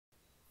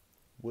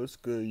What's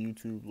good,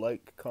 YouTube?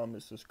 Like,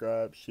 comment,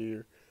 subscribe,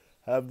 share.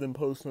 Have them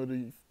post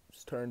notifications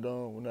turned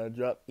on when I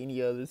drop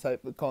any other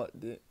type of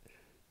content.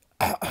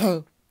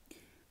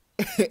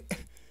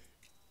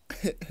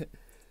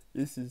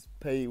 This is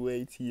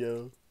Paidway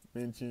TO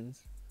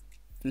mentions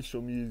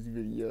official music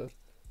video.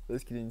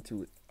 Let's get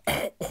into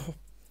it.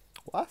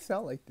 Why I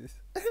sound like this?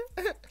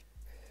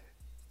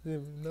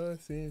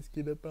 Nonsense.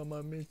 Get up on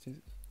my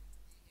mentions.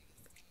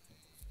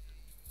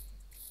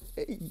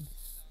 Hey,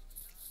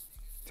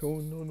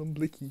 tone on them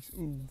blickies.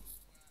 Ooh,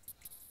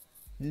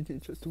 you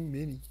can't trust too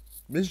many.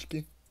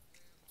 Michigan,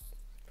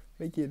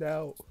 make it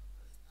out.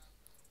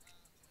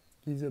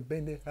 He's up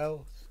in the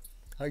house.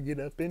 I get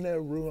up in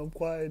that room, I'm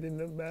quiet in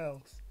the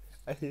mouse.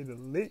 I hear the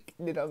lick,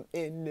 then I'm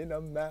in, then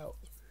I'm out.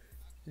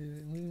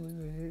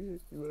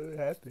 What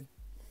happened?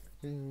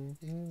 It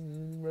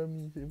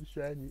was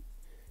tragic.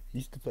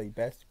 Used to play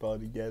basketball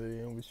together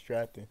and was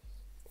strapping.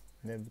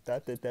 Never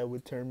thought that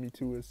would turn me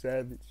to a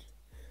savage.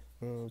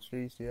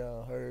 Streets, yeah,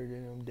 I heard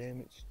and I'm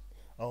damaged.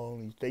 I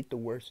only think the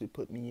worst, it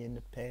put me in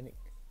the panic.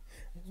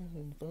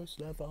 First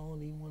love, I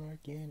only want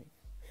organic.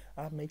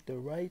 I make the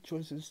right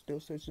choices, still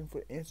searching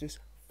for answers.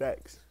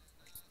 Facts.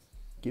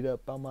 Get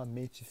up on my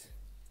mentions.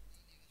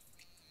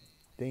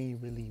 They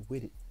ain't really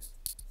with it.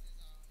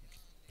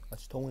 I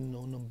was towing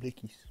on them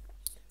blickies.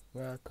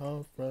 Where I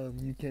come from,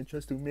 you can't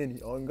trust too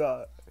many. On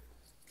God,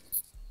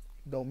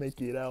 don't make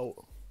it out.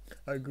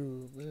 I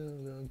grew up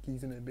little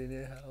keys in the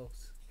bed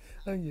house.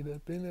 I get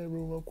up in that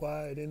room, I'm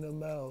quiet in the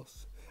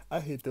mouse. I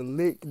hit the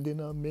lick, then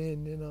I'm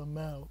in, then I'm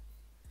out.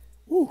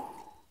 Woo,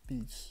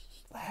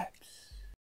 beats slap.